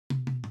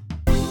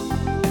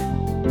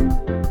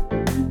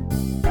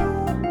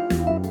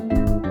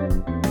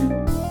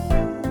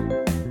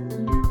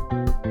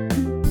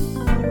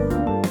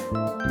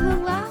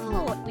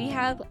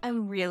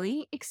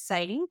really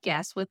exciting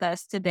guest with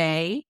us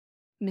today,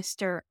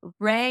 Mr.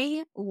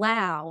 Ray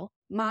Lau,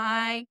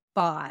 my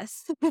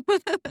boss.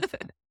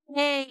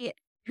 Hey.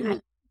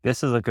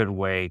 This is a good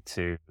way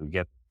to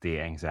get the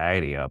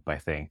anxiety up, I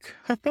think.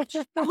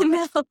 Oh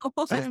no.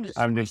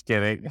 I'm just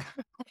kidding.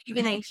 Have you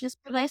been anxious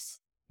for this?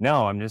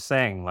 No, I'm just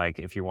saying, like,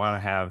 if you want to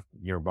have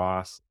your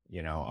boss,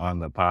 on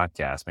the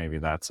podcast, maybe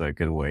that's a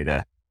good way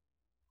to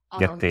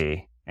get Um,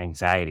 the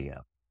anxiety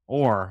up.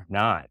 Or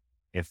not,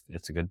 if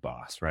it's a good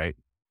boss, right?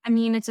 I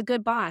mean, it's a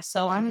good boss,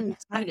 so I'm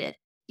excited,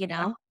 you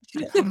know?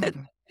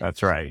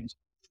 That's right.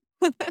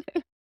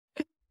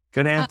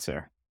 Good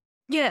answer.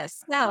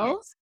 Yes.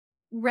 So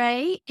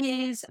Ray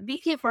is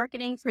VP of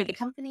marketing for the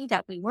company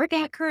that we work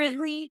at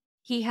currently.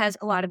 He has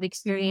a lot of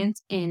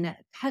experience in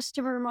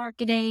customer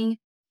marketing.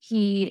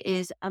 He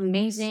is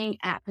amazing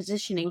at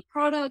positioning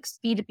products,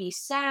 B2B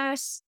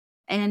SaaS,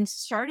 and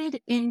started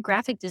in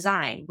graphic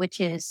design, which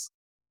is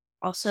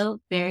also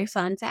very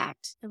fun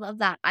fact. I love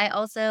that. I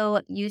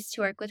also used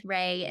to work with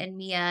Ray and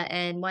Mia.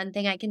 And one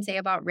thing I can say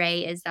about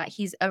Ray is that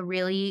he's a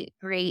really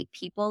great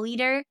people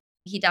leader.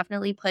 He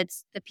definitely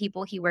puts the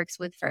people he works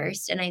with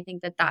first. And I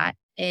think that that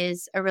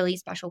is a really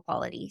special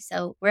quality.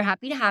 So we're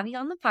happy to have you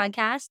on the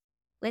podcast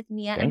with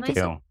Mia and Thank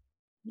myself.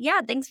 you.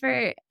 Yeah, thanks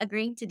for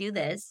agreeing to do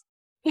this.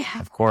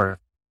 Yeah. Of course.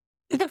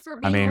 For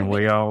I being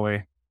mean,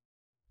 our-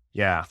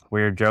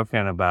 we were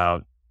joking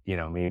about,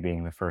 me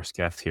being the first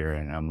guest here,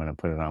 and I'm going to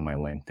put it on my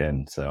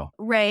LinkedIn. So,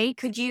 Ray,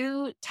 could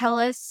you tell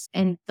us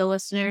and the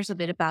listeners a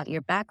bit about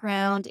your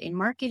background in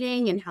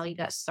marketing and how you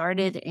got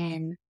started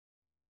in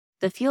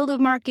the field of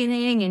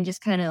marketing and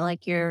just kind of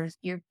like your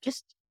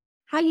just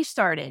how you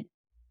started?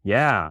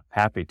 yeah,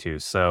 happy to.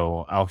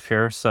 So, I'll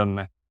share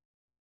some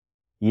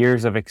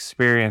years of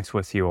experience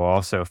with you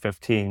all. So,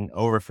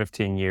 over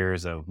 15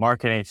 years of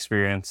marketing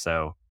experience.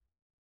 So,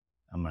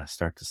 I'm going to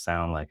start to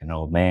sound like an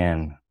old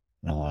man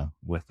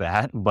with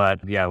that.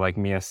 But yeah, like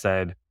Mia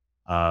said,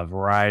 a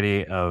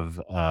variety of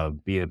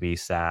B2B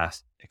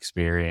SaaS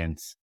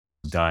experience,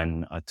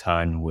 done a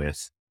ton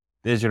with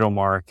digital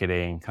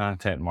marketing,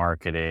 content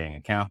marketing,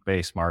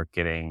 account-based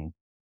marketing,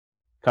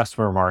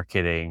 customer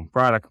marketing,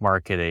 product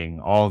marketing,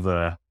 all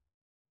the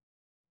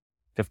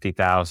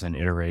 50,000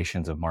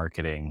 iterations of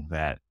marketing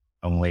that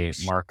only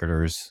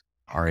marketers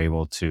are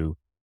able to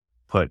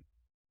put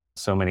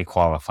so many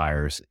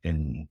qualifiers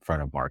in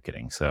front of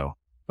marketing. So,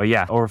 but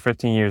yeah, over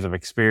 15 years of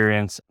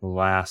experience.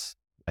 Last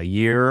a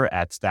year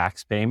at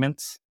Stacks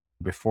Payments.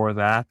 Before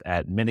that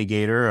at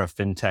Mitigator, a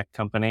fintech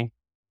company.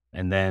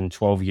 And then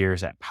 12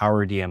 years at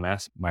Power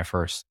DMS, my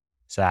first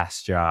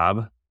SaaS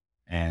job.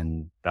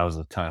 And that was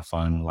a ton of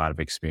fun, a lot of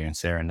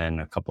experience there. And then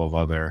a couple of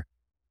other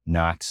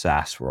not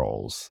SaaS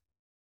roles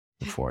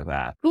before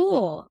that.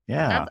 Cool.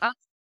 Yeah. That's awesome.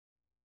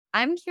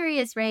 I'm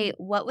curious, Ray,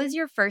 what was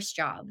your first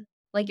job?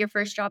 Like your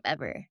first job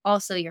ever?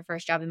 Also your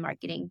first job in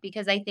marketing?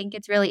 Because I think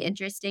it's really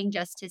interesting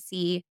just to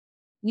see,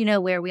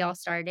 where we all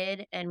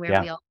started and where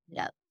Yeah. we all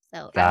ended up.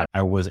 So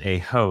I was a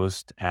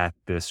host at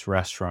this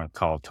restaurant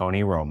called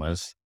Tony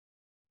Roma's.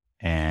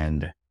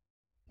 And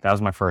that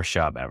was my first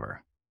job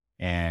ever.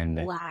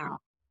 And Wow.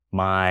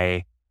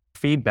 my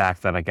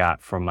feedback that I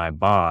got from my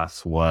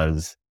boss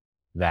was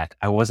that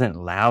I wasn't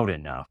loud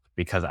enough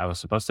because I was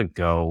supposed to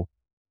go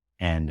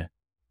and,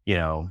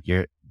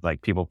 you're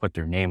like people put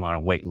their name on a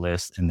wait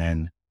list and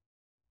then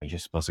you're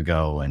supposed to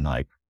go and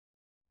like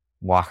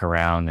walk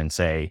around and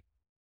say,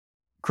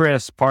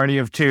 Chris, party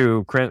of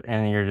two, Chris,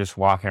 and you're just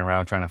walking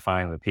around trying to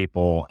find the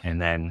people.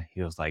 And then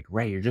he was like,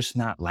 Ray, you're just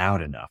not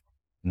loud enough.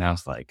 And I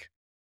was like,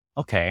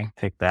 okay,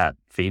 take that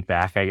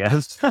feedback, I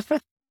guess.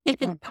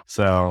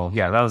 So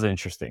yeah, that was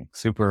interesting.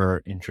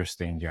 Super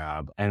interesting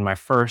job. And my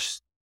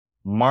first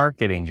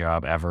marketing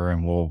job ever,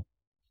 and we'll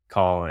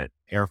call it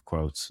air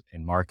quotes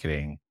in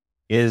marketing,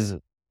 is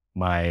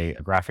my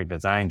graphic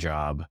design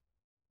job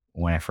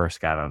when I first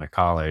got out of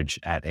college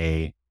at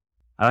I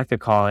like to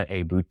call it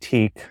a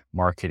boutique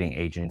marketing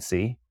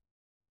agency.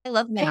 I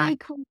love that. Very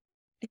cool.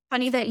 It's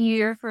funny that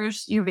your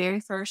very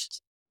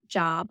first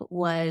job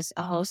was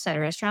a host at a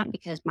restaurant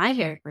because my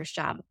very first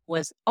job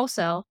was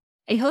also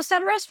a host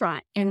at a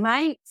restaurant. And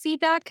my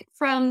feedback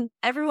from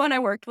everyone I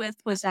worked with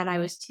was that I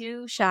was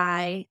too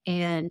shy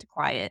and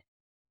quiet.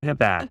 Look at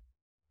that.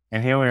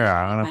 And here we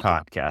are on a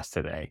podcast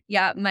today.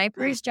 Yeah, my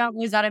first job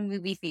was at a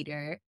movie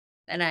theater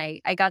and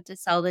I got to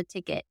sell the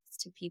tickets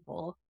to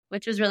people,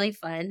 which was really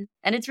fun.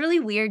 And it's really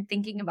weird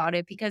thinking about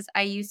it because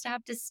I used to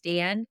have to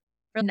stand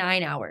for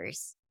 9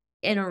 hours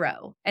in a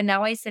row. And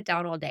now I sit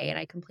down all day and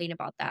I complain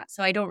about that.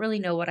 So I don't really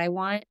know what I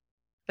want,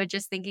 but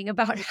just thinking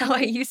about how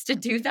I used to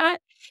do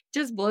that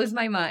just blows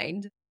my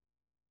mind.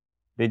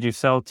 Did you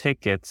sell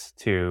tickets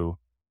to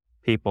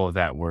people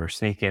that were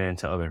sneaking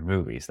into other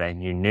movies that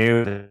you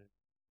knew that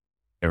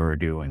they were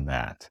doing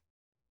that?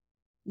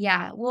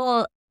 Yeah,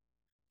 well,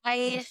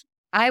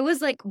 I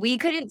was like, we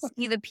couldn't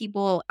see the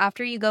people.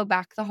 After you go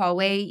back the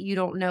hallway, you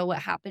don't know what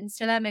happens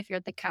to them if you're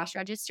at the cash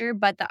register,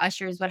 but the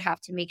ushers would have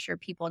to make sure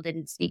people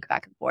didn't sneak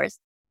back and forth.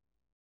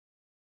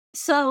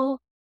 So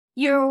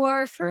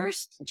your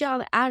first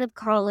job out of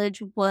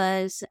college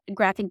was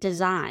graphic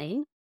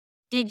design.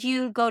 Did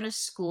you go to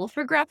school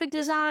for graphic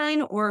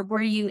design or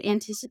were you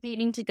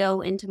anticipating to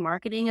go into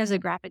marketing as a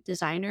graphic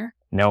designer?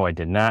 No, I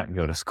did not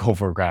go to school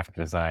for graphic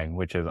design,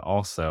 which is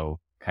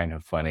also kind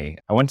of funny.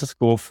 I went to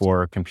school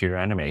for computer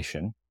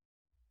animation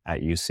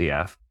at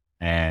UCF,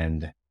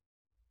 and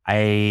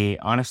I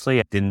honestly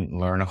didn't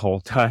learn a whole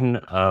ton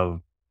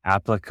of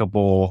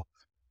applicable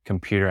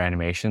computer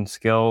animation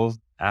skills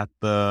at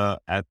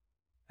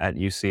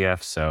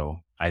UCF.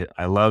 So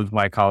I loved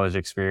my college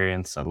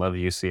experience. I love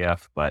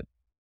UCF, but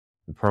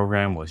the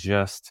program was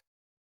just,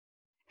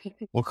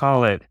 we'll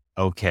call it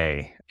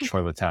okay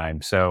for the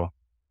time. So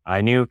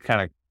I knew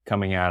kind of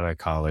coming out of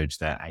college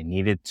that I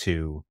needed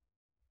to,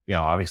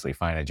 obviously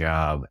find a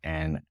job,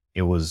 and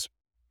it was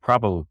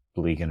probably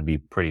going to be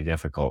pretty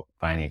difficult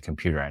finding a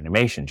computer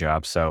animation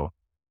job. So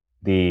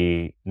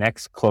the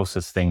next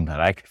closest thing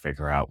that I could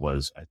figure out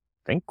was, I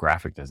think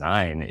graphic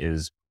design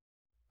is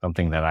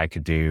something that I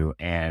could do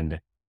and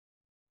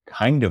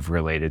kind of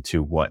related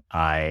to what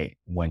I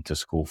went to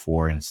school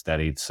for and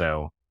studied.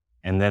 So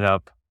ended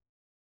up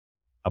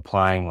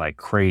applying like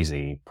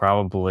crazy,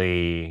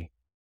 probably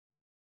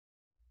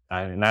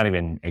not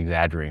even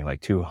exaggerating, like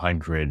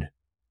 200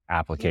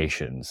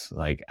 applications,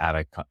 like out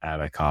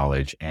of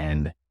college.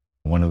 And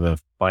one of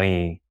the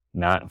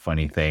not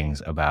funny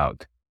things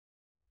about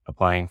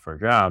applying for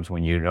jobs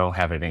when you don't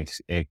have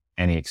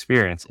any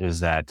experience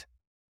is that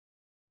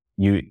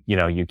you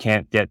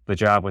can't get the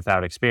job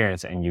without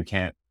experience, and you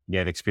can't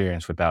get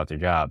experience without the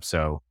job.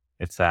 So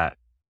it's that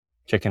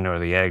chicken or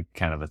the egg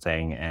kind of a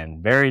thing,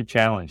 and very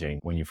challenging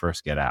when you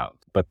first get out.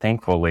 But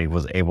thankfully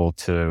was able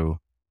to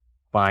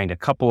find a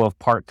couple of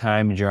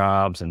part-time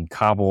jobs and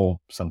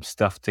cobble some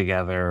stuff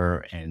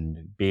together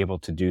and be able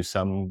to do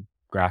some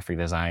graphic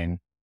design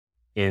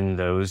in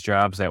those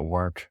jobs that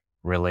weren't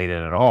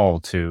related at all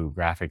to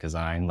graphic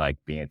design, like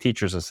being a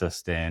teacher's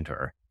assistant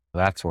or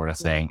that sort of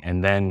thing.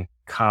 And then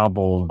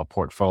cobble a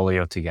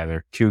portfolio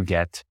together to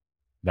get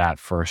that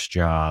first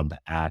job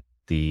at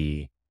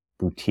the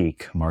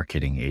boutique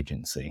marketing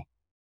agency.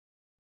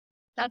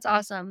 That's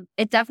awesome.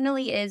 It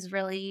definitely is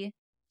really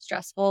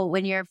stressful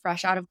when you're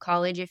fresh out of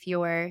college if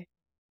you're,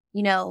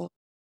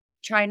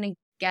 trying to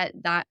get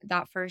that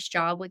first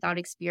job without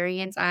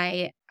experience.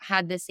 I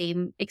had the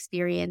same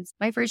experience.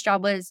 My first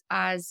job was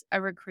as a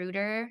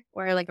recruiter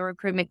or like a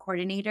recruitment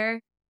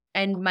coordinator.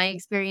 And my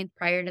experience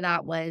prior to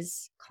that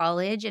was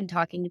college and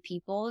talking to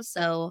people.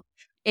 So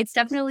it's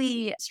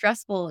definitely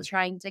stressful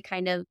trying to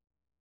kind of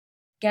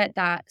get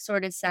that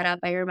sort of set up.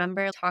 I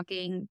remember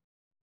talking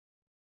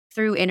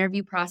through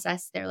interview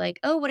process. They're like,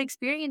 "Oh, what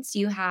experience do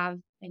you have?"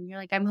 And you're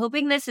like, "I'm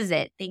hoping this is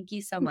it. Thank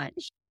you so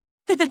much."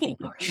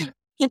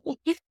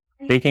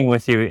 Speaking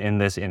with you in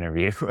this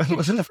interview.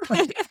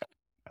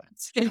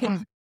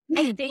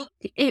 I think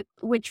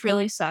which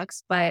really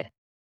sucks, but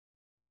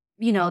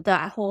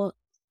that whole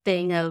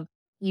thing of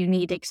you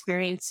need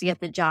experience to get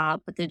the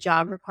job, but the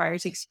job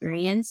requires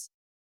experience.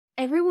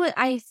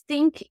 I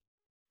think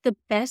the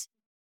best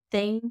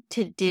thing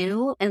to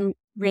do, and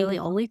really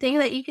only thing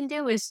that you can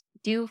do, is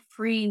do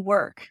free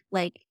work,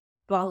 like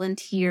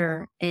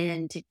volunteer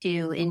and to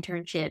do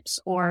internships,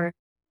 or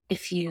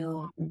if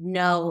you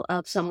know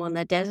of someone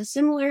that does a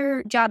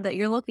similar job that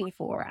you're looking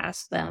for,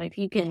 ask them if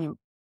you can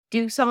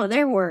do some of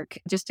their work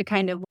just to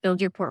kind of build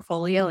your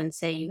portfolio and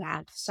say you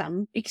have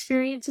some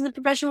experience in the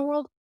professional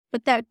world.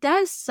 But that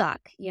does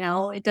suck.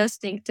 It does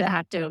stink to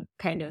have to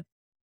kind of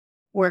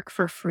work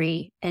for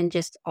free and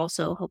just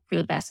also hope for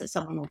the best that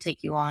someone will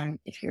take you on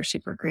if you're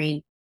super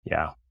green.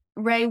 Yeah.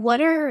 Ray,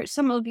 what are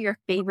some of your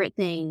favorite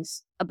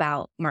things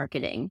about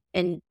marketing?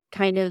 And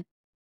kind of,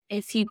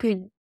 if you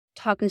could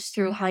talk us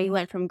through how you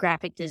went from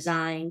graphic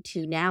design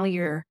to now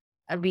you're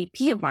a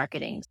VP of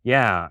marketing.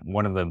 Yeah.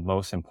 One of the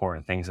most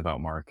important things about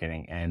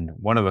marketing, and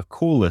one of the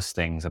coolest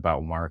things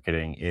about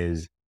marketing,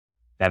 is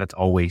that it's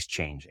always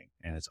changing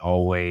and it's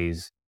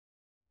always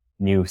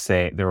new.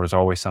 There was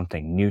always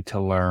something new to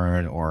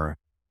learn, or,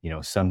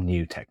 some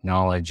new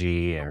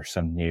technology or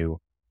some new,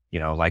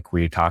 like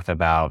we talked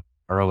about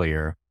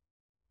earlier,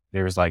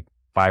 there's like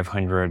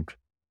 500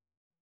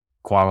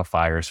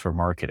 qualifiers for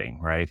marketing,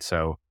 right?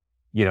 So,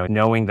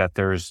 knowing that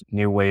there's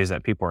new ways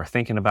that people are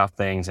thinking about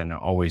things and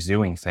always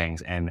doing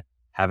things, and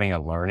having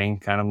a learning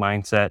kind of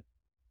mindset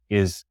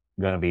is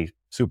going to be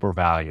super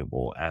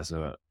valuable as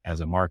a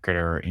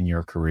marketer in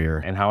your career.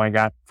 And how I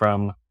got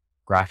from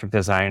graphic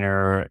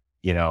designer,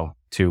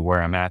 to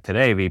where I'm at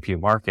today, VP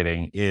of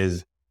marketing,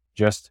 is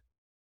just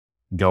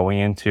going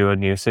into a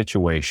new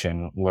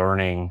situation,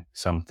 learning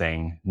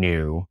something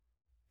new,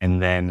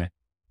 and then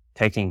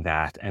taking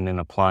that and then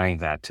applying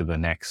that to the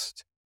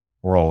next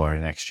role or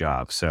next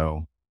job.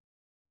 So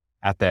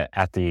at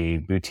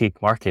the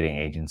boutique marketing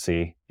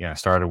agency, I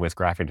started with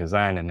graphic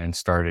design and then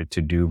started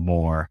to do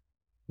more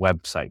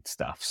website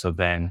stuff. So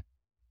then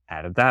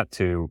added that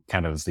to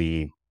kind of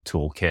the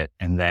toolkit.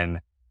 And then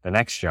the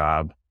next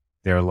job,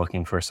 they're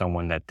looking for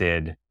someone that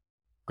did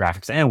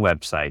graphics and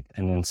website.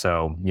 And then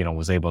so,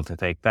 was able to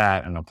take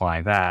that and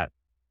apply that.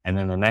 And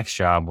then the next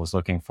job was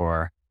looking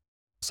for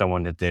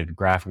someone that did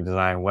graphic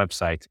design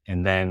websites.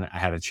 And then I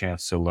had a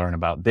chance to learn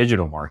about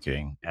digital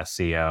marketing,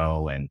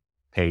 SEO and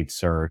paid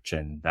search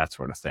and that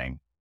sort of thing.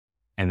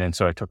 And then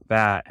so I took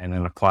that and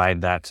then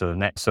applied that to the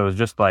next. So it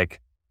was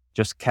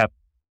just kept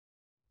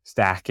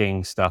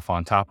stacking stuff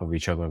on top of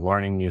each other,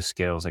 learning new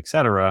skills,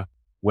 etc.,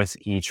 with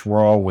each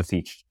role, with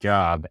each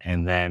job.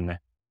 And then,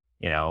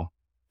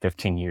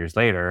 15 years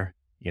later,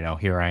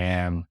 here I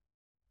am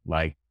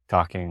like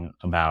talking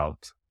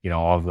about,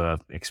 all the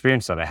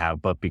experience that I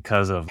have, but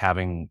because of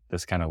having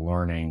this kind of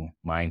learning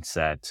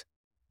mindset,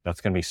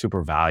 that's going to be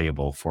super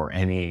valuable for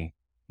any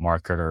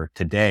marketer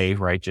today,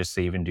 right? Just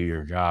to even do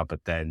your job.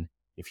 But then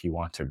if you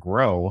want to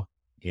grow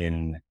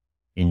in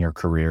your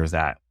career,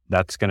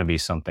 that's going to be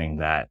something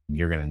that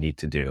you're going to need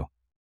to do.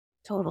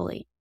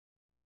 Totally.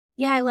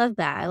 Yeah, I love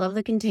that. I love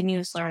the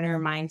continuous learner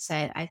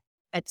mindset.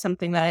 That's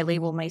something that I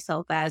label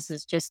myself as,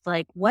 is just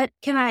like, what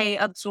can I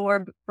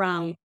absorb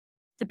from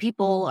the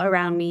people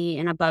around me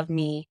and above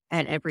me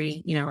at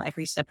every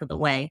step of the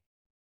way?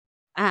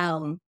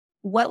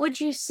 What would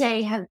you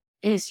say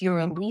is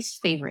your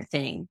least favorite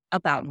thing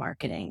about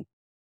marketing?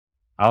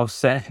 I'll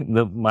say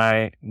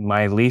my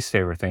least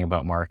favorite thing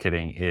about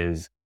marketing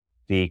is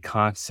the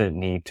constant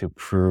need to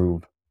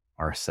prove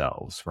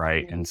ourselves,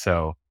 right? And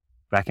so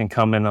that can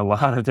come in a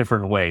lot of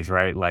different ways,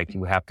 right? Like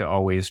you have to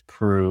always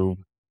prove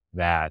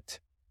that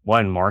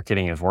one,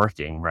 marketing is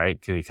working, right?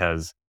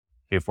 Because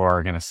people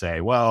are going to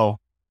say,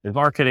 well, is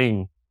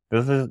marketing,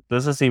 does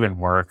this even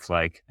work?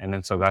 Like, and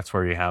then so that's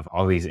where you have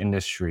all these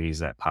industries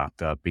that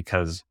popped up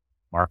because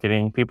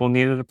marketing people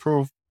needed to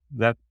prove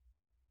that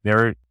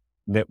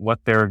what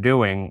they're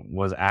doing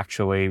was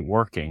actually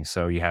working.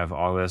 So you have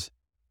all this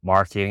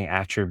marketing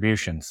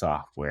attribution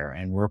software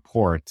and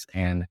reports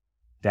and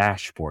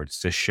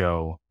dashboards to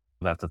show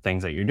that the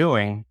things that you're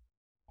doing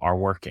are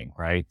working,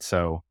 right?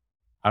 So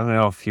I don't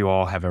know if you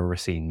all have ever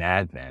seen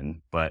Mad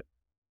Men, but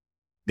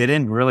they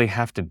didn't really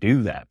have to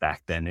do that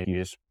back then. You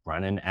just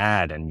run an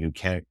ad and you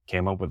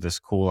came up with this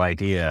cool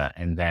idea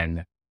and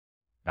then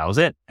that was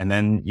it. And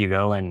then you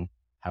go and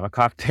have a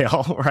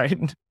cocktail, right?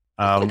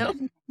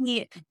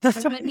 With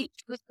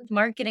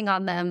marketing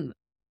on them.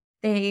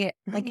 They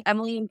like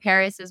Emily in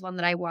Paris is one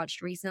that I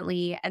watched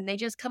recently, and they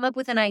just come up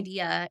with an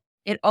idea.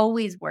 It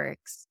always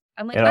works.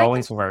 I'm like, it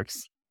always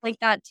works like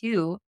that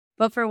too.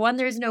 But for one,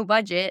 there's no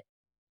budget,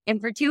 and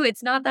for two,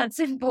 it's not that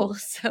simple.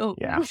 So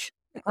yeah.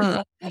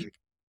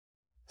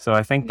 So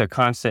I think the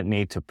constant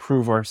need to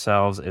prove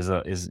ourselves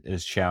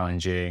is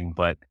challenging,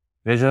 but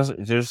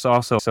there's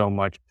also so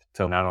much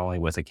to not only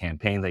with a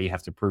campaign that you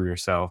have to prove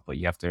yourself, but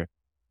you have to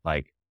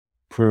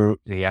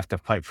you have to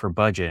fight for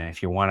budget. And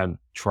if you want to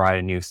try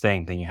a new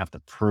thing, then you have to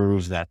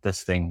prove that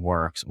this thing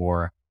works.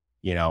 Or,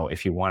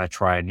 if you want to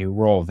try a new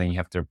role, then you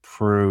have to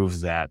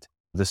prove that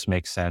this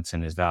makes sense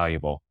and is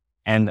valuable.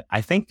 And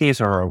I think these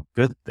are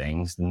good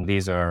things. And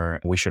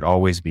we should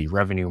always be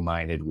revenue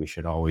minded. We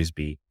should always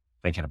be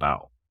thinking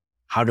about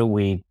how do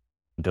we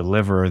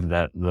deliver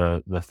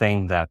the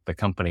thing that the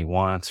company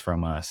wants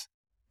from us.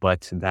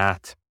 But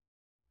that,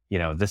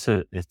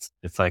 it's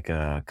like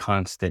a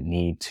constant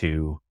need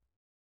to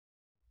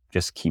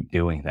just keep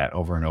doing that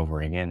over and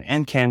over again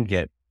and can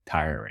get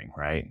tiring,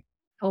 right?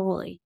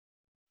 Totally.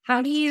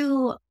 Let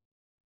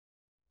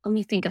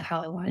me think of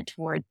how I want to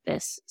word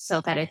this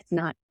so that it's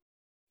not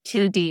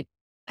too deep.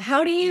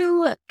 How do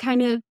you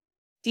kind of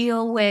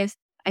deal with,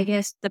 I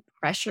guess, the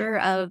pressure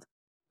of,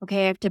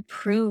 okay, I have to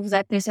prove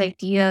that this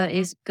idea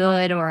is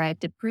good, or I have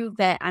to prove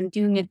that I'm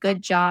doing a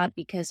good job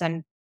because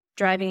I'm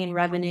driving in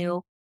revenue?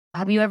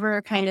 Have you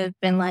ever kind of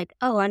been like,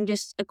 oh, I'm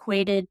just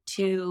equated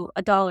to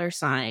a dollar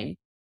sign?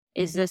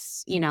 Is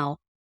this,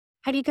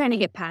 how do you kind of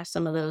get past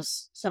some of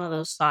those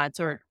thoughts,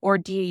 or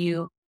do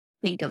you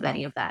think of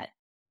any of that?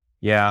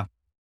 Yeah.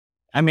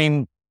 I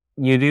mean,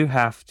 you do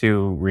have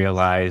to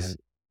realize,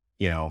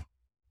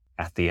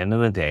 at the end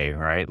of the day,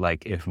 right?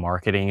 Like if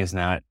marketing is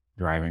not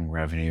driving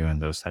revenue and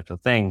those types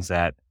of things,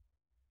 that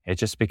it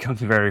just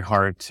becomes very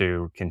hard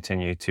to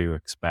continue to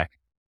expect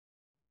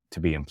to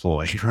be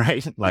employed,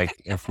 right?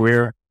 Like if we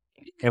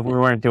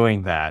weren't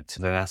doing that,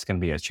 then that's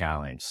going to be a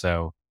challenge.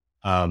 So,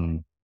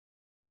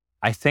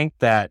 I think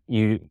that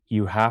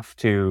you have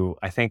to,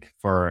 I think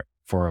for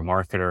a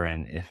marketer,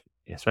 and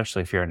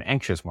especially if you're an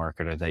anxious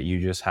marketer, that you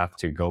just have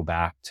to go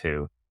back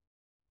to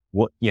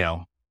what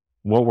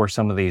were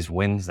some of these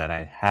wins that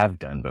I have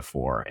done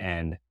before.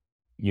 And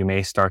you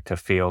may start to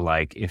feel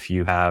like if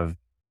you have,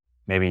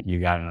 maybe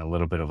you got in a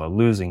little bit of a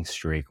losing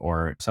streak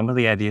or some of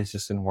the ideas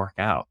just didn't work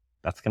out,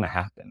 that's going to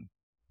happen.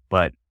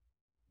 But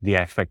the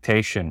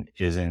expectation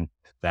isn't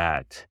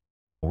that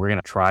we're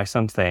going to try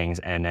some things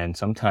and then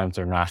sometimes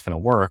they're not going to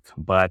work,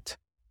 but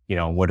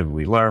what did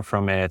we learn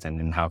from it? And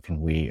then how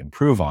can we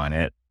improve on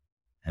it?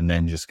 And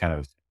then just kind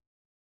of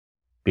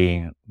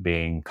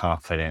being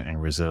confident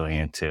and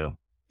resilient to,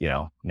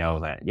 know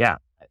that,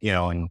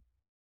 and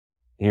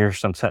here's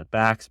some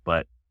setbacks,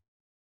 but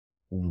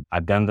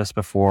I've done this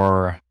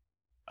before.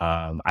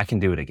 I can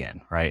do it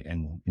again. Right.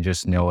 And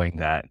just knowing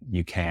that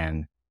you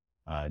can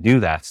do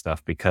that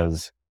stuff,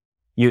 because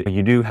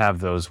you do have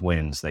those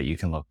wins that you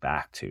can look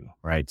back to,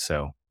 right?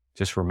 So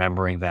just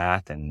remembering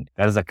that, and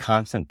that is a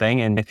constant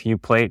thing. And if you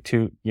play it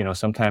too,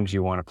 sometimes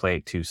you want to play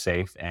it too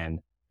safe, and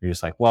you're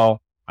just like,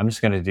 well, I'm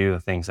just going to do the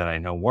things that I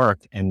know work.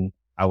 And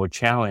I would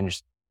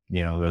challenge,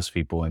 those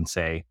people and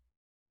say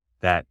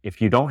that if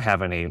you don't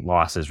have any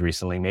losses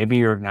recently, maybe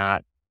you're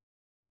not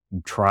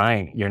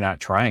trying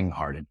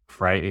hard enough,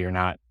 right? You're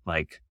not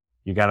like,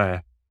 you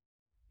gotta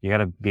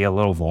be a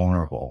little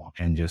vulnerable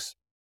and just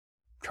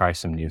try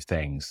some new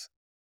things.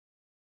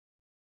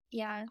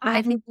 Yeah, I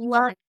I think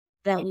love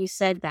that you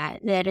said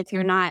that if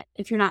you're not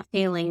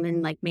failing,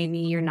 then like maybe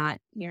you're not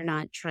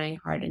trying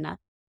hard enough.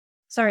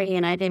 Sorry,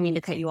 Anna, I didn't mean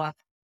to cut you off.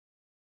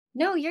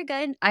 no, you're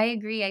good. I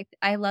agree.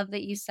 I love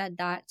that you said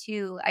that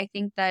too. I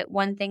think that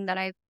one thing that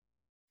I've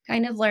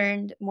kind of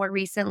learned more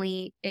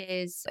recently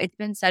is it's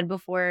been said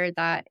before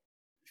that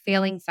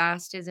failing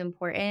fast is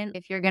important.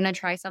 If you're going to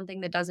try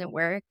something that doesn't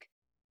work,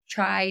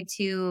 try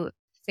to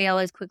fail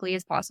as quickly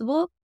as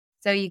possible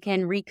so you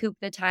can recoup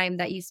the time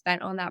that you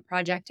spent on that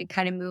project and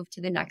kind of move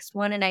to the next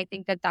one. And I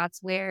think that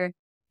that's where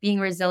being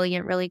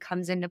resilient really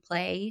comes into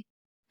play.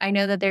 I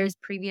know that there's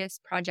previous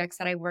projects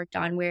that I worked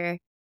on where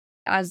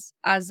as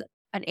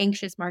an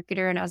anxious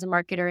marketer and as a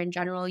marketer in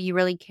general, you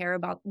really care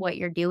about what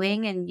you're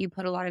doing and you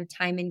put a lot of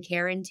time and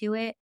care into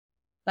it.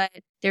 But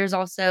there's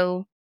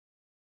also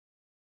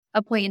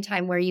a point in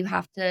time where you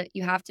have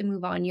to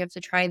move on. You have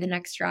to try the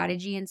next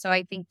strategy. And so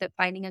I think that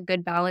finding a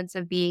good balance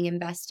of being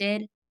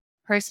invested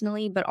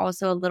personally, but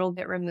also a little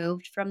bit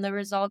removed from the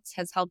results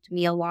has helped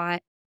me a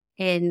lot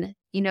in,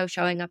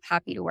 showing up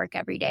happy to work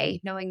every day,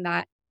 knowing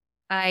that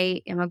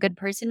I am a good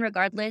person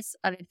regardless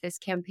of if this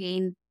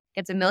campaign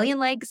gets a million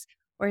likes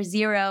or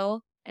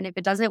zero. And if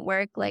it doesn't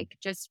work, like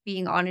just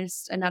being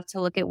honest enough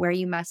to look at where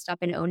you messed up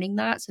and owning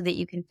that so that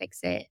you can fix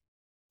it.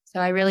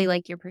 So I really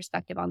like your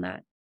perspective on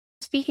that.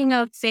 Speaking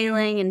of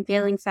failing and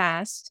failing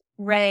fast,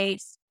 Ray,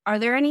 are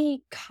there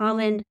any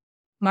common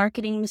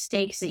marketing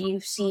mistakes that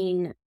you've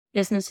seen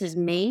businesses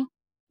make?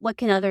 What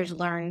can others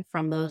learn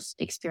from those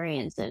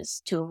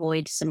experiences to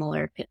avoid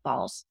similar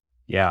pitfalls?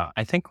 Yeah,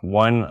 I think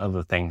one of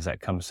the things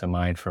that comes to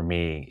mind for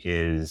me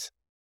is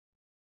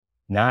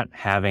not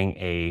having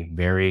a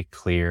very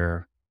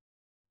clear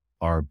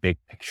or big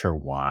picture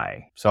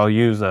why. So I'll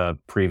use a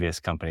previous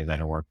company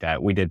that I worked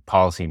at. We did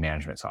policy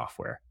management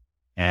software,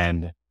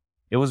 and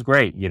it was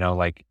great.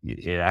 Like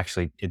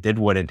it did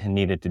what it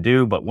needed to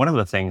do. But one of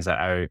the things that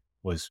I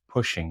was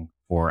pushing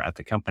for at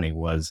the company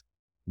was,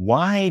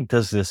 why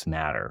does this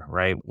matter,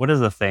 right? What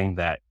is the thing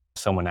that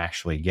someone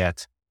actually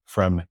gets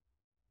from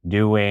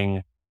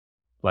doing,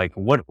 like,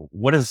 what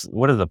is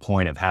the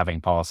point of having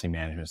policy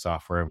management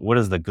software? What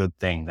is the good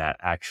thing that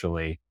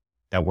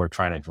we're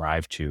trying to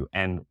drive to?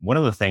 And one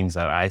of the things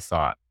that I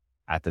thought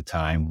at the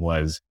time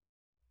was,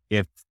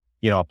 if,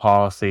 a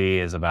policy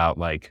is about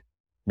like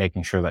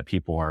making sure that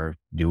people are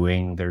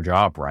doing their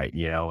job right,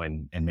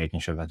 and making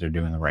sure that they're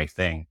doing the right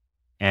thing.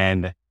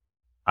 And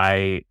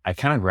I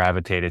kind of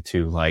gravitated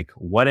to, like,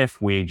 what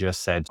if we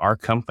just said our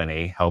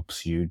company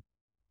helps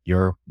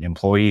your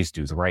employees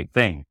do the right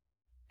thing?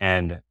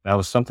 And that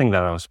was something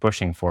that I was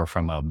pushing for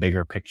from a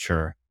bigger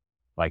picture,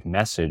 like,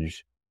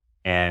 message.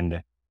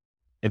 And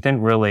it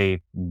didn't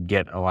really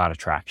get a lot of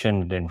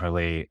traction. It didn't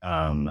really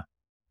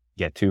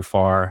get too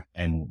far.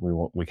 And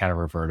we kind of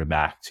reverted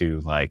back to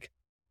like,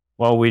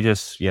 well, we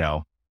just,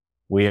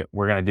 we're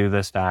going to do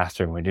this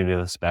faster and we do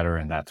this better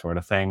and that sort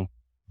of thing.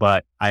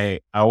 But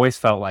I always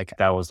felt like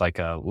that was like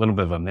a little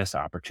bit of a missed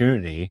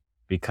opportunity,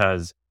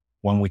 because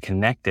when we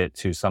connect it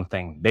to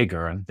something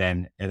bigger,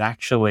 then it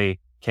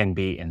actually can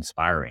be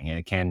inspiring, and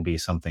it can be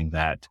something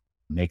that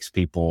makes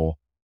people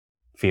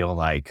feel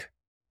like,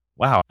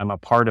 wow, I'm a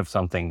part of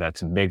something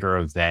that's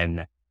bigger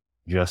than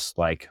just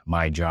like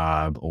my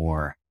job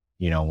or,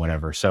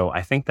 whatever. So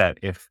I think that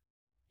if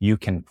you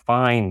can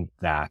find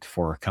that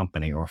for a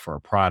company or for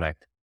a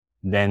product,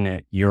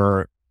 then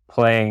you're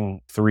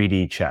playing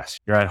 3D chess.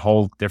 You're at a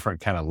whole different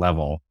kind of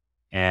level,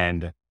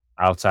 and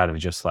outside of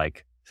just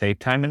like save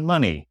time and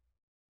money,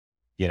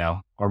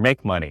 or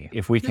make money.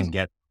 If we can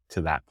get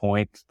to that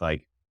point,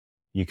 like,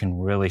 you can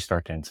really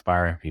start to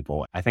inspire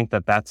people. I think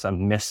that that's a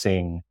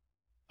missing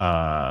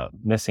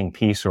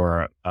piece,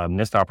 or a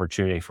missed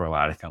opportunity for a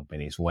lot of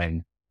companies,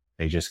 when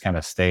they just kind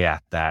of stay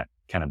at that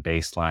kind of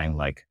baseline,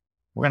 like,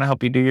 we're going to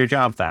help you do your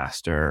job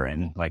faster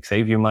and like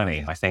save you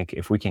money. I think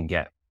if we can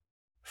get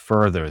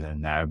further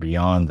than that or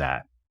beyond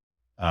that,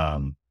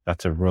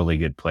 that's a really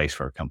good place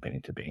for a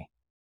company to be.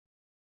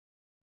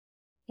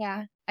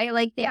 Yeah, I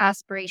like the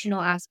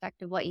aspirational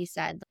aspect of what you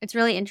said. It's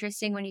really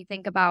interesting when you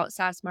think about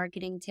SaaS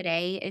marketing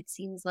today. It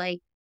seems like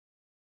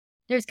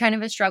there's kind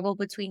of a struggle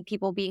between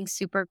people being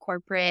super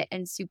corporate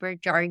and super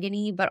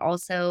jargony, but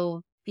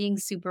also being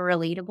super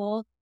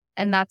relatable.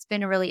 And that's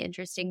been a really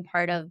interesting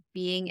part of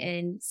being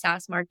in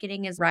SaaS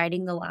marketing, is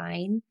riding the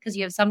line, because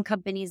you have some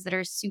companies that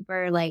are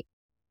super, like,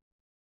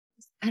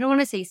 I don't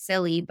want to say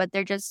silly, but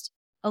they're just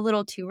a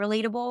little too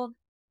relatable.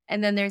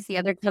 And then there's the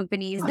other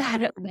companies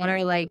that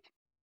are like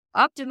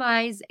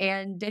optimize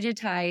and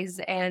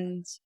digitize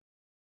and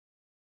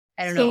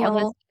I don't know,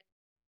 almost Scale.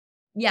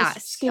 Yeah,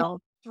 Just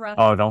skill.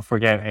 Oh, don't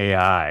forget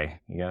AI.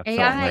 You got to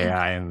throw some AI.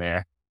 AI in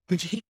there.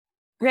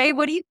 Ray,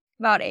 what do you think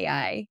about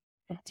AI?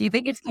 Do you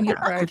think it's going to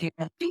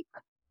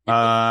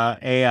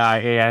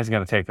AI is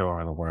going to take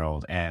over the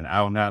world, and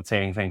I will not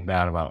say anything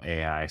bad about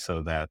AI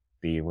so that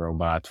the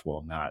robots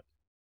will not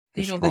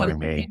destroy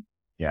me.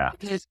 Yeah.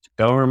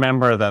 Don't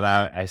remember that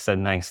I said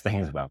nice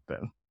things about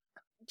them.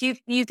 Do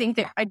you think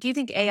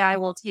AI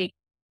will take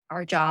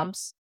our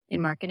jobs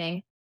in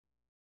marketing?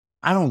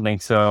 I don't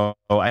think so.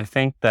 I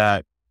think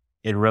that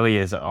it really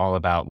is all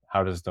about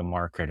how does the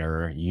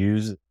marketer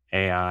use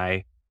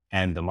AI,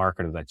 and the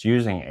marketer that's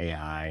using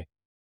AI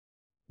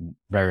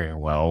very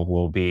well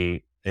will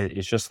be,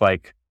 it's just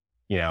like,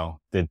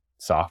 the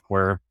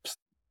software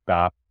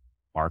stop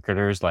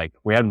marketers. Like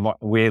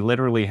we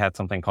literally had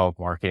something called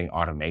marketing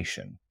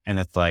automation. And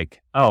it's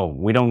like, oh,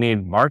 we don't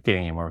need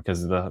marketing anymore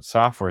because the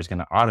software is going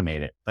to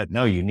automate it. But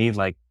no, you need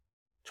like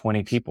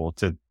 20 people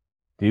to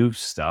do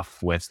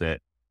stuff with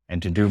it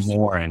and to do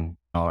more and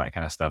all that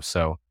kind of stuff.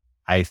 So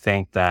I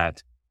think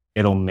that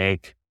it'll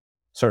make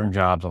certain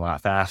jobs a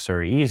lot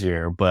faster,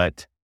 easier,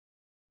 but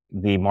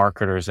the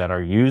marketers that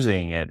are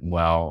using it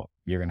well,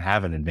 you're going to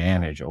have an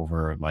advantage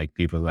over like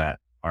people that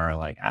are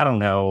like, I don't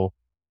know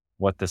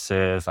what this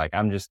is. Like,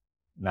 I'm just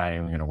not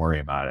even going to worry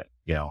about it.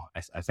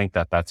 I think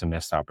that that's a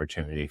missed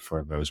opportunity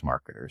for those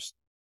marketers.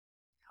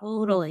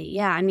 Totally.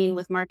 Yeah. I mean,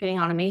 with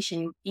marketing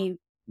automation, you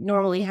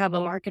normally have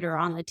a marketer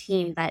on the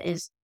team that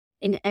is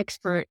an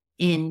expert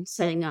in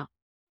setting up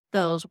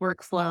those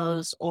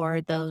workflows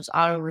or those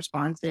auto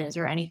responses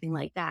or anything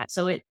like that.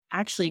 So it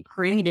actually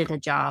created a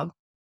job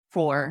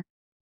for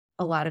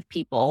a lot of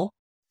people.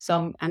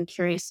 So I'm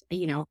curious,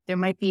 there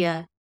might be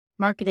a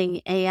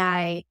marketing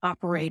AI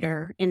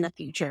operator in the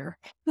future.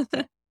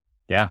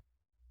 Yeah.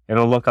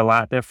 It'll look a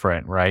lot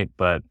different, right?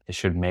 But it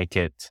should make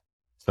it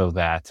so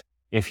that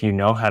if you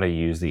know how to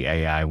use the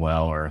AI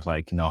well, or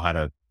like know how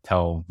to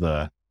tell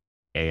the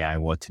AI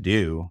what to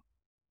do,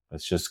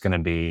 it's just going to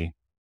be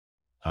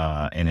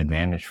an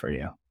advantage for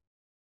you.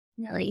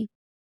 Really.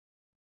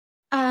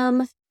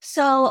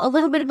 So a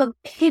little bit of a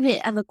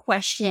pivot of a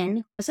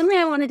question, something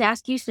I wanted to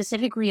ask you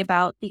specifically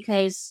about,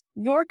 because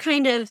you're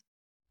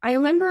I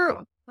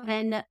remember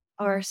when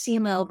our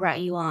CMO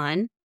brought you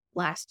on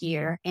last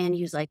year and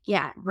he was like,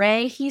 yeah,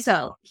 Ray, he's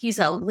a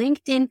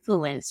LinkedIn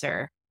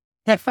influencer.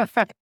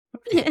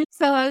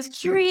 So I was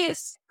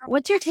curious,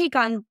 what's your take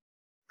on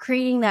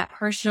creating that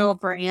personal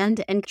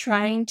brand and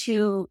trying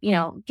to,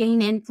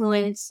 gain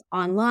influence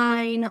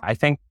online? I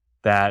think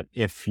that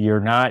if you're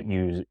not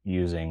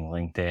using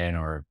LinkedIn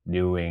or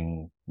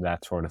doing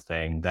that sort of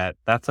thing,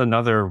 that's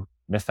another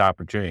missed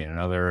opportunity,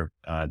 another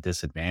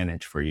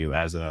disadvantage for you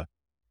as a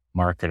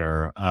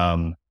marketer.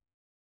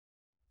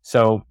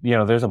 So,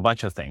 there's a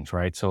bunch of things,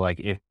 right? So like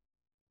if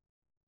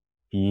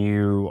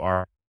you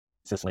are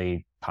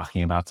consistently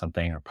talking about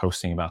something or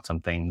posting about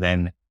something,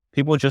 then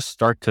people just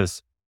start to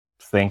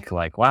think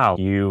like, wow,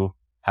 you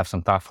have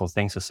some thoughtful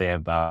things to say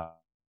about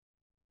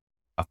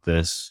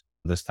this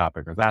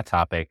topic or that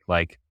topic.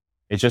 Like,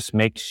 it just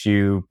makes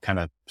you kind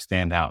of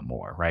stand out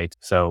more, right?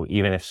 So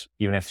even if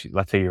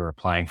let's say you're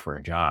applying for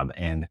a job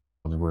and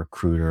the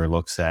recruiter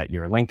looks at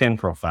your LinkedIn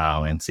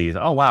profile and sees,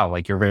 oh wow,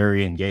 like you're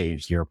very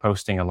engaged, you're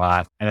posting a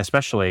lot, and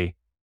especially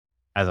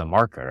as a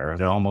marketer,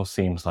 it almost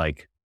seems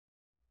like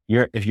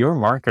if you're a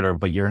marketer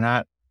but you're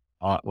not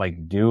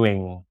like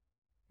doing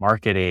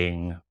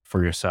marketing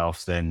for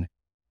yourself, then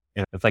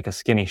it's like a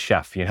skinny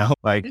chef,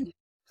 like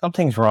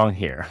something's wrong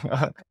here.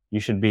 You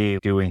should be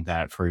doing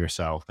that for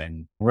yourself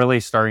and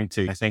really starting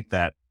to, I think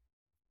that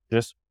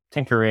just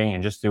tinkering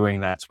and just doing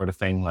that sort of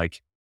thing,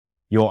 like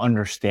you'll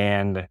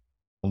understand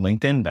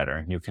LinkedIn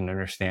better. You can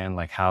understand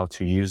like how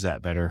to use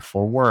that better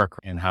for work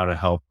and how to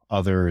help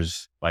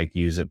others like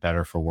use it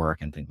better for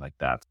work and things like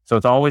that. So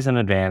it's always an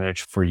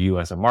advantage for you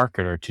as a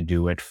marketer to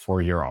do it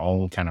for your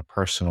own kind of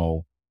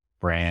personal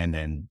brand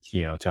and,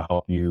 to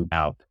help you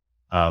out.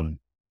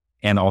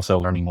 And also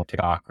learning more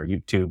TikTok or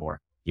YouTube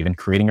or even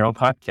creating your own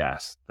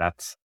podcast.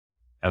 That's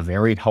a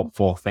very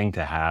helpful thing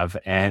to have.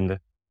 And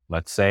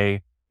let's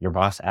say your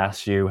boss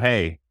asks you,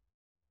 hey,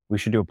 we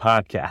should do a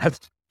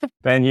podcast.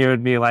 Then you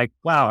would be like,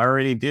 wow, I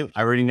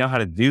already know how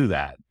to do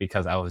that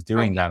because I was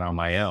doing that on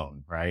my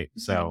own. Right. Mm-hmm.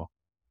 So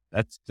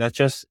that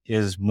just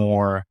is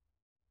more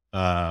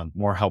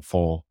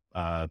helpful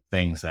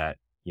things that,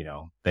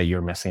 that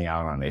you're missing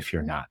out on if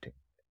you're not doing.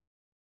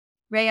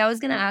 Ray, I was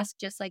going to ask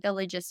just like a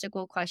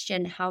logistical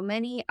question. How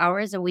many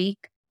hours a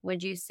week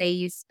would you say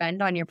you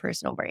spend on your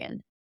personal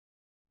brand?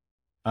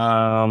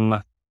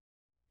 I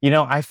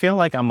feel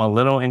like I'm a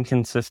little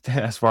inconsistent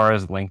as far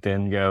as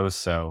LinkedIn goes.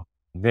 So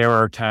there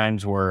are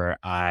times where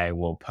I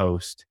will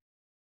post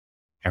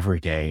every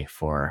day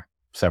for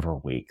several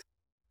weeks.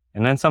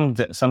 And then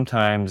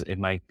sometimes it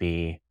might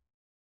be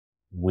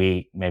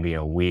maybe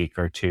a week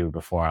or two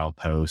before I'll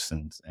post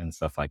and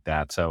stuff like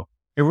that. So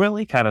it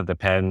really kind of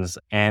depends.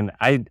 And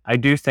I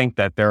do think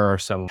that there are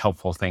some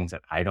helpful things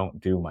that I don't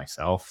do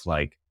myself,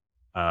 like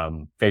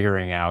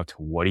figuring out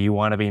what do you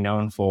want to be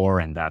known for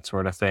and that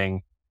sort of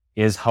thing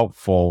is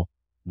helpful.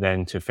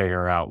 then to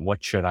figure out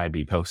what should I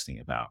be posting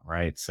about,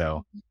 right?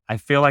 So I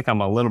feel like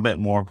I'm a little bit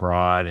more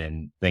broad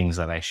in things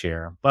that I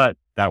share, but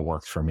that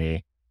works for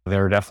me.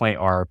 There definitely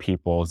are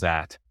people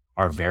that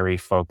are very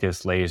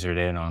focused, lasered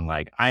in on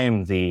like, I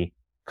am the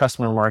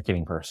customer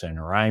marketing person,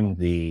 or I'm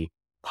the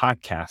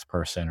podcast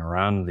person, or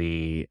I'm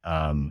the,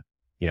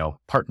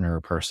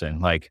 partner person.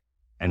 Like,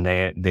 and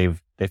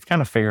they've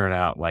kind of figured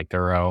out like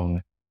their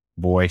own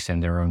voice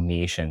and their own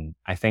niche. And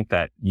I think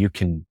that you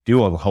can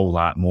do a whole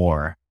lot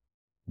more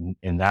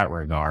in that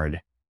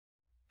regard.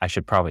 I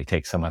should probably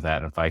take some of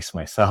that advice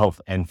myself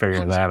and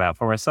figure that out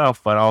for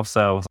myself. But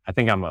also, I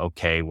think I'm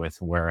okay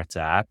with where it's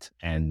at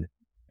and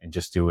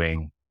just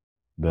doing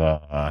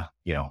the,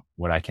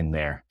 what I can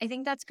there. I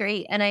think that's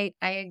great. And I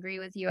agree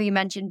with you. You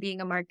mentioned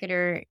being a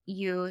marketer,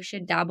 you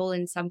should dabble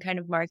in some kind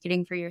of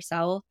marketing for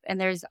yourself. And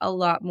there's a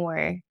lot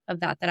more of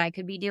that I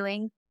could be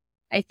doing.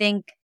 I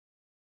think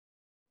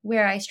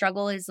where I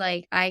struggle is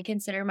like, I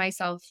consider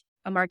myself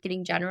a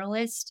marketing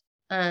generalist.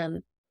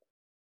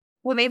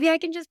 Well, maybe I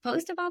can just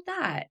post about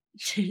that.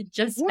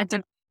 Just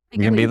You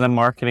can be the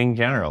marketing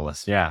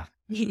generalist. Yeah.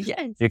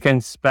 yes, You can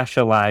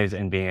specialize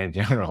in being a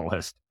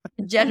generalist.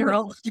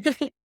 general.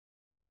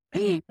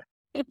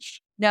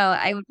 No,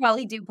 I would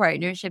probably do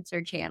partnerships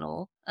or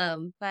channel.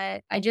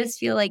 But I just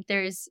feel like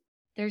there's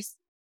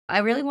I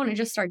really want to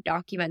just start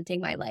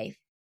documenting my life,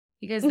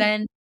 because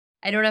then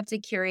I don't have to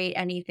curate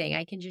anything.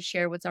 I can just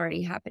share what's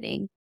already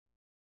happening.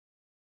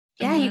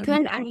 Yeah, you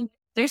can. I mean,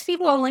 there's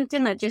people on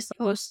LinkedIn that just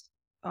post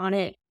on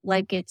it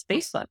like it's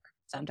Facebook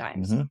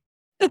sometimes.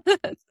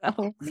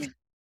 So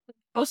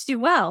post do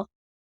well.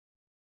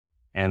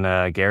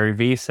 And Gary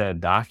Vee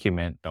said,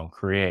 document, don't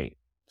create.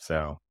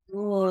 So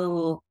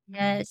Oh,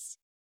 Yes.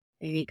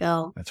 there you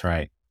go. that's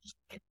right.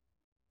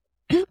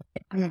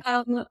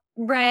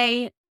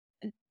 Ray,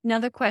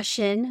 another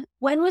question.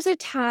 When was a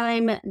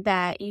time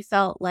that you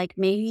felt like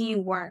maybe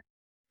you weren't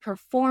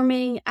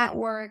performing at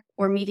work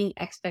or meeting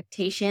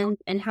expectations?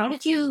 And how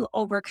did you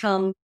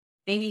overcome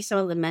maybe some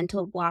of the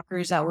mental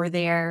blockers that were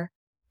there?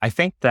 I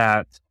think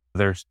that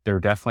there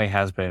definitely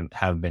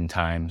have been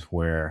times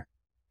where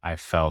I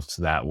felt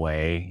that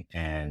way,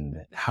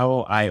 and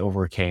how I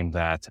overcame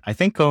that. I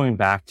think going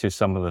back to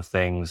some of the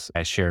things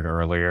I shared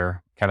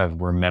earlier, kind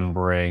of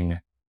remembering,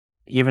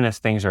 even as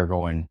things are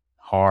going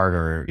hard,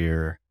 or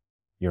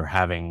you're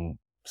having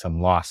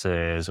some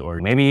losses,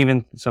 or maybe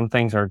even some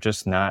things are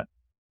just not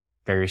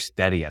very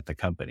steady at the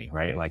company,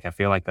 right? Like, I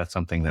feel like that's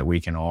something that we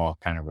can all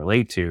kind of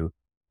relate to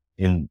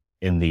in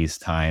these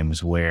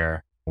times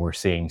where we're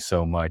seeing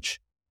so much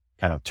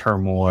kind of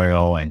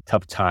turmoil and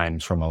tough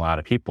times from a lot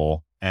of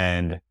people.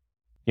 And,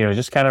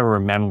 just kind of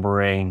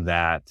remembering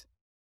that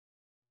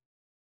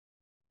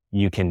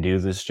you can do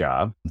this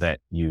job, that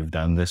you've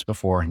done this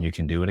before and you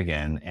can do it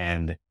again.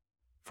 And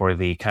for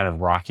the kind of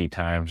rocky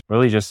times,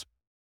 really just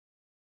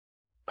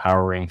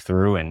powering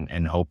through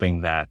and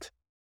hoping that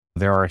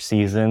there are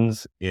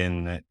seasons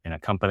in a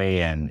company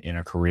and in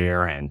a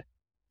career. And,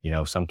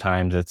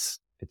 sometimes it's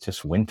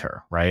just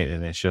winter, right?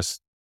 And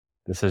this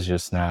is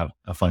just not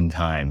a fun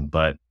time,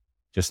 but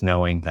just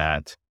knowing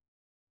that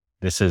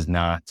this is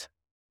not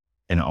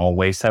an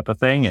always type of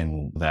thing,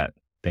 and that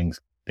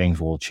things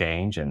will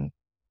change, and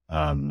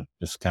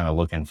just kind of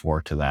looking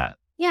forward to that.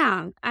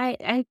 Yeah,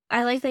 I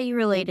like that you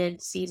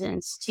related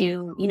seasons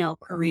to,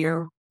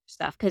 career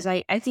stuff, because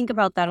I think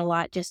about that a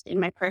lot just in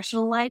my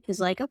personal life. Is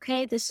like,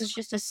 okay, this is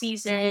just a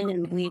season,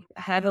 and we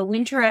have a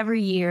winter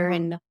every year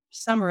and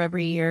summer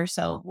every year,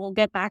 so we'll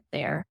get back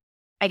there.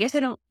 I guess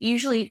I don't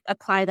usually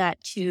apply that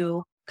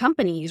to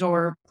companies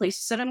or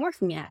places that I'm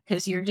working at,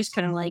 because you're just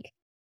kind of like,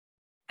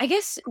 I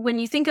guess when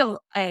you think of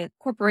a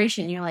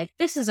corporation, you're like,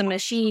 this is a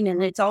machine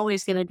and it's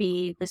always going to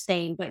be the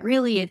same. But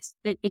really, it's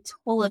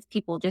full of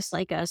people just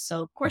like us.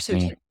 So of course,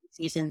 there's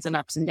seasons and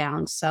ups and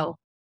downs. So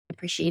I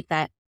appreciate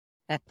that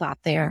thought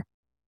there.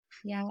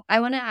 Yeah,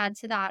 I want to add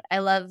to that. I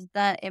love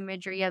the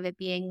imagery of it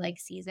being like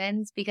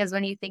seasons, because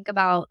when you think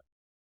about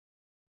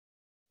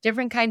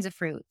different kinds of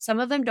fruit, some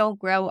of them don't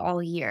grow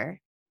all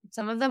year.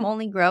 Some of them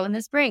only grow in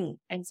the spring,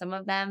 and some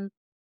of them,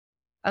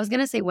 I was going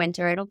to say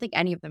winter. I don't think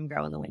any of them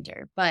grow in the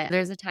winter, but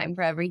there's a time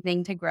for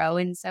everything to grow.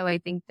 And so I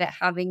think that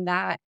having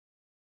that,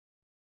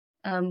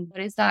 what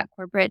is that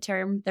corporate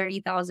term?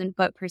 30,000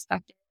 foot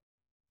perspective,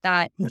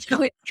 that it's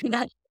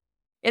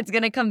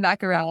going to come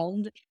back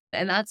around.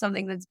 And that's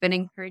something that's been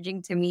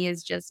encouraging to me,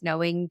 is just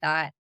knowing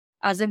that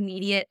as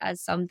immediate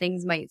as some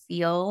things might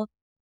feel,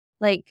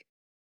 like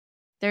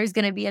there's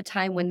going to be a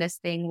time when this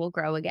thing will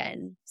grow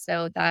again.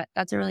 So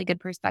that's a really good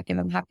perspective.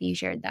 I'm happy you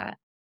shared that.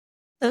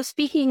 So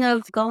speaking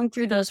of going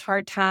through those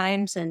hard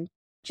times and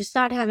just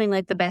not having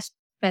like the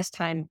best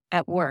time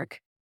at work,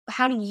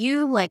 how do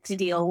you like to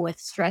deal with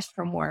stress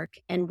from work?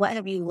 And what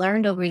have you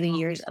learned over the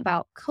years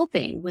about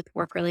coping with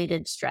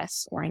work-related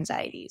stress or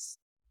anxieties?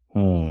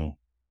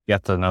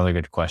 That's another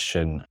good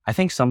question. I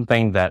think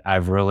something that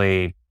I've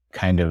really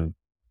kind of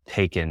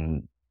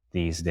taken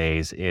these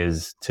days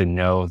is to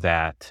know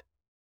that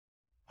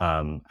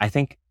I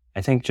think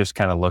just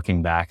kind of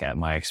looking back at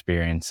my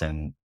experience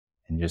and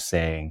just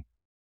saying,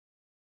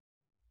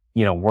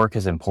 work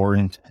is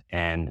important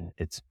and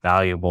it's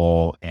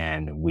valuable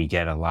and we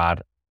get a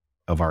lot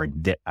of our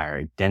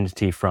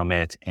identity from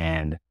it.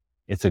 And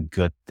it's a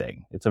good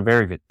thing. It's a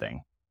very good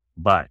thing,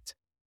 but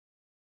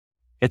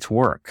it's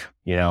work,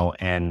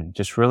 and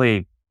just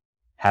really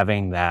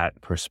having that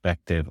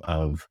perspective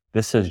of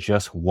this is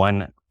just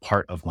one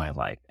part of my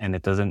life and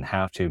it doesn't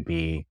have to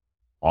be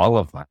all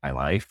of my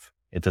life.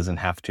 It doesn't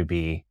have to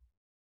be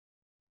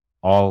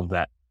all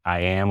that I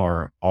am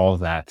or all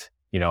that,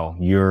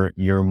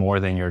 you're more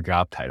than your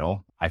job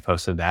title. I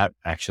posted that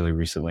actually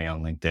recently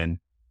on LinkedIn.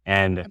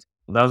 And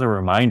that was a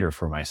reminder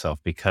for myself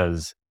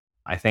because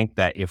I think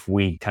that if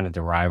we kind of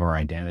derive our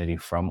identity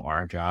from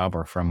our job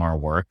or from our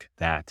work,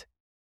 that,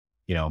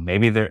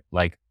 maybe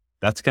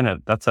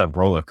that's a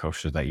roller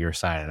coaster that you're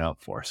signing up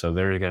for. So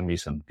there are going to be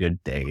some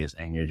good days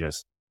and you're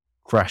just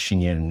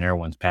crushing it and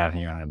everyone's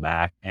patting you on the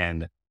back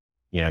and,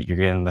 you're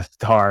getting the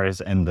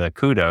stars and the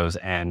kudos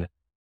and,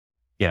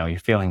 you're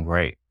feeling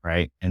great.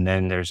 Right. And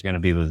then there's going to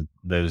be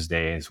those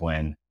days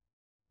when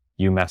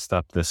you messed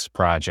up this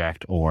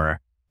project or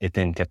it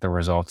didn't get the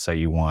results that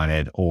you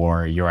wanted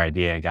or your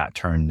idea got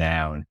turned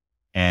down.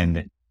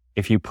 And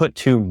if you put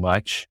too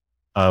much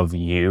of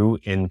you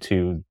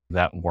into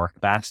that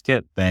work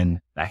basket, then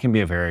that can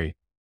be a very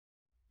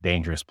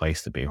dangerous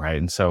place to be. Right.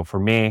 And so for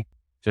me,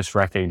 just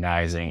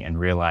recognizing and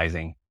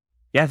realizing,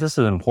 yeah, this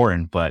is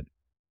important, but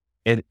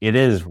it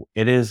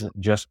is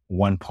just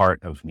one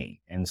part of me.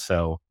 And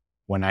so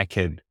when I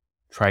could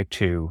try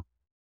to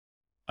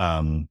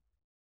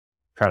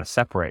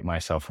separate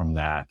myself from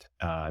that,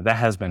 that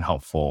has been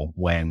helpful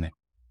when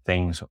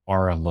things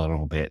are a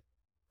little bit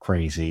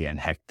crazy and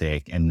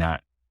hectic and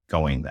not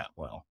going that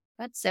well.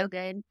 That's so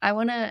good. I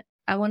want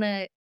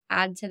to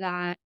add to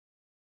that.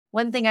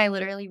 One thing I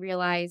literally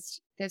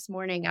realized this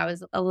morning, I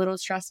was a little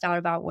stressed out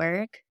about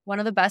work. One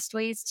of the best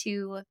ways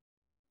to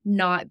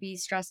not be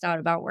stressed out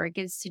about work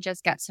is to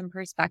just get some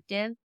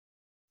perspective.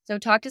 So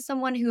talk to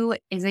someone who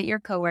isn't your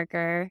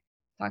coworker,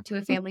 talk to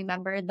a family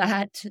member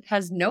that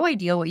has no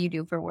idea what you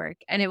do for work.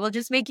 And it will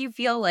just make you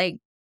feel like,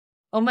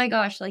 oh my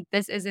gosh, like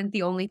this isn't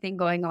the only thing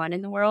going on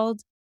in the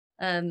world.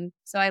 So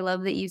I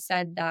love that you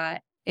said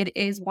that it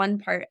is one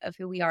part of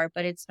who we are,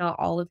 but it's not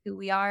all of who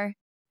we are.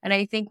 And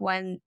I think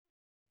one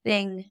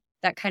thing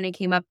that kind of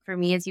came up for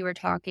me as you were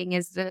talking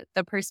is the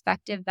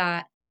perspective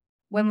that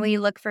when we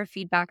look for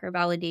feedback or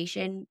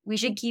validation, we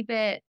should keep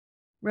it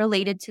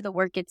related to the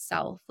work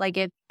itself. Like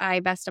if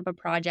I messed up a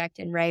project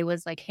and Ray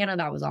was like, Hannah,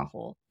 that was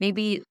awful.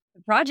 Maybe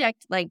the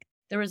project, like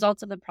the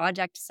results of the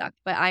project sucked,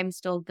 but I'm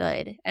still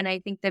good. And I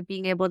think that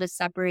being able to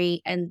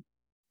separate and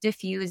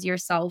diffuse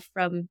yourself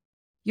from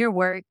your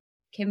work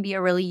can be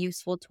a really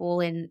useful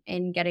tool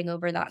in getting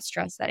over that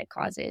stress that it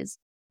causes.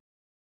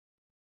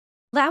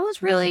 That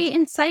was really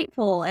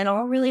insightful and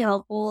all really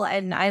helpful.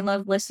 And I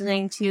love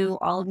listening to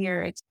all of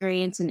your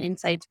experience and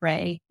insights,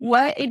 Ray.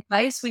 What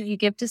advice would you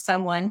give to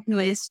someone who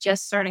is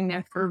just starting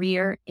their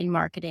career in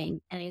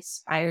marketing and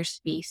aspires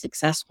to be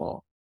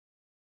successful?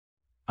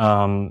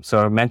 So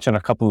I mentioned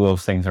a couple of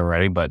those things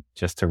already, but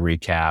just to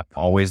recap,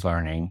 always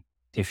learning.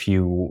 If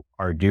you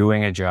are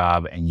doing a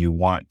job and you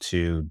want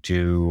to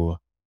do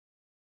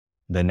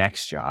the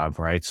next job,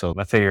 right? So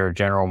let's say you're a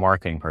general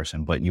marketing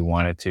person, but you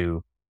wanted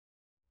to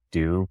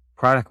do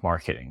product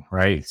marketing,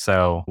 right?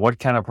 So what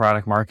kind of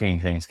product marketing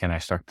things can I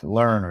start to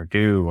learn or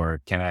do, or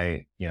can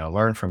I,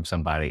 learn from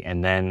somebody?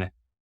 And then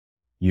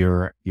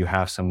you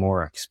have some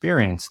more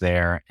experience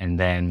there. And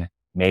then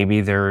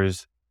maybe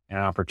there's an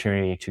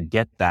opportunity to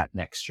get that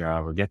next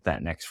job or get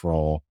that next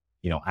role,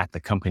 at the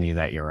company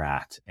that you're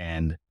at.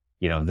 And,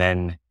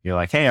 then you're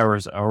like, hey, I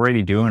was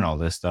already doing all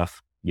this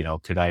stuff.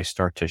 Could I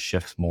start to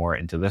shift more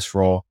into this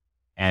role?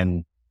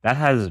 And that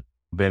has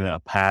been a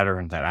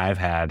pattern that I've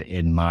had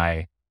in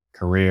my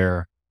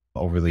career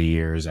over the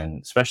years,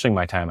 and especially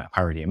my time at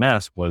Power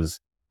DMS was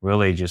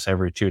really just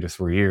every 2 to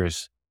 3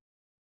 years,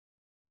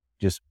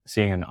 just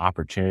seeing an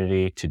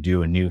opportunity to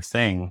do a new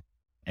thing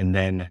and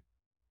then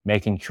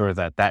making sure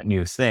that that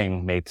new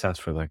thing made sense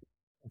for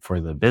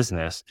the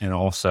business and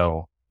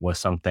also was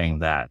something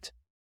that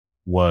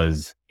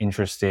was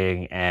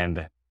interesting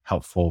and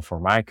helpful for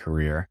my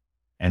career.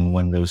 And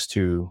when those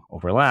two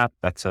overlap,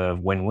 that's a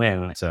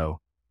win-win. So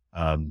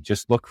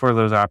just look for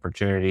those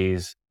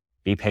opportunities,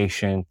 be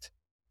patient,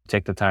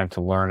 take the time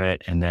to learn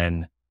it, and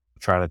then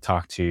try to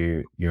talk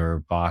to your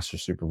boss or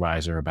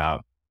supervisor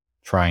about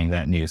trying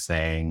that new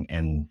thing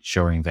and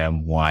showing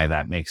them why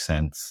that makes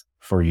sense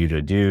for you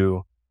to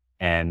do.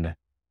 And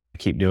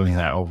keep doing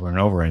that over and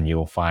over, and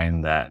you'll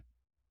find that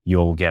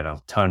you'll get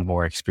a ton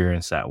more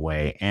experience that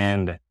way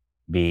and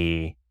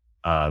be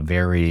a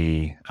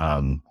very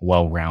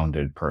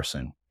well-rounded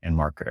person and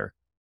marketer.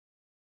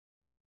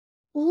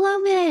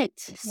 Love it.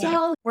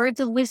 So words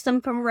of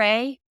wisdom from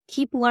Ray.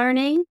 Keep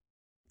learning.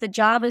 The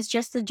job is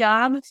just a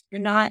job.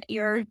 You're not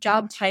your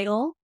job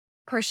title.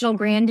 Personal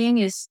branding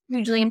is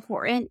hugely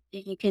important.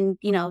 You can,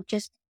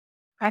 just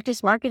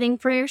practice marketing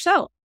for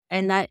yourself,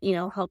 and that,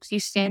 helps you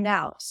stand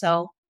out.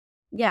 So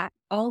yeah,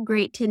 all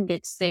great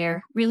tidbits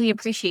there. Really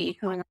appreciate you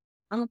coming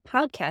on the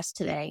podcast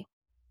today.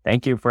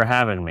 Thank you for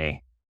having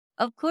me.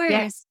 Of course.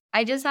 Yes.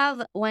 I just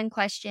have one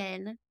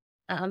question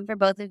for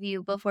both of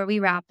you before we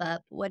wrap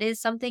up. What is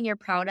something you're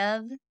proud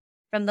of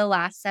from the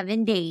last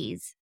 7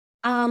 days?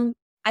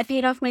 I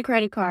paid off my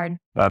credit card.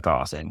 That's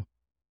awesome.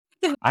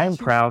 I am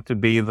proud to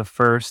be the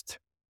first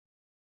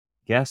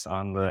guest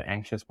on the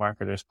Anxious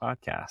Marketers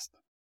podcast.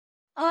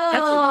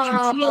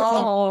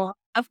 Oh,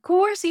 of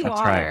course you That's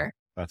are. right.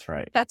 That's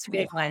right. That's a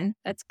good one.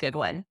 That's a good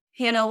one.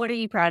 Hannah, what are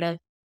you proud of?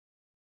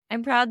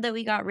 I'm proud that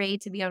we got Ray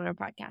to be on our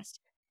podcast.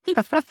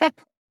 I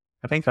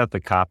think that's a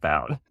cop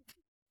out.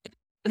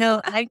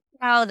 No, I'm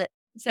proud.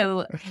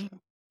 So,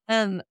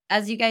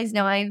 as you guys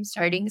know, I'm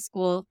starting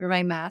school for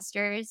my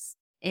master's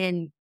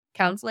in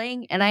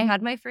counseling, and I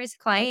had my first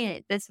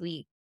client this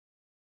week,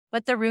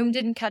 but the room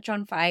didn't catch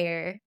on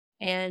fire,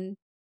 and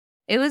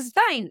it was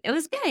fine. It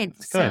was good.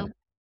 It's So, good.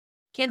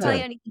 can't tell you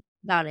Good. anything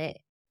about it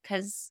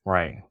because,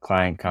 Right.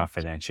 Client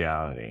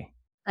confidentiality.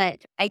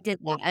 but I did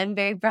that. I'm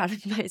very proud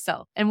of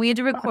myself, and we had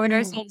to record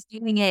ourselves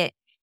doing it,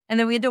 and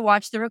then we had to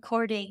watch the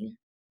recording.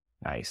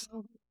 Nice.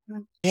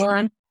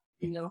 One.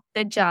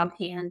 Good job,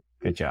 Han.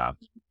 Good job.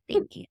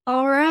 Thank you.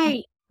 All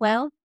right.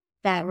 Well,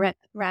 that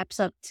wraps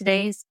up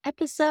today's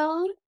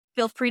episode.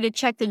 Feel free to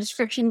check the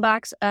description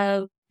box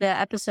of the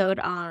episode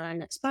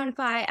on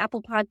Spotify,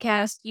 Apple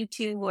Podcasts,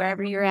 YouTube,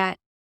 wherever you're at,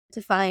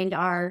 to find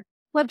our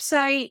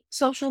website,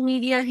 social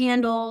media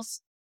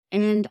handles,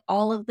 and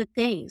all of the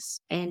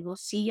things. And we'll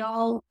see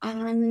y'all on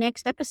the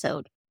next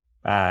episode.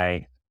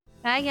 Bye.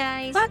 Bye,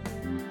 guys.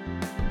 Bye.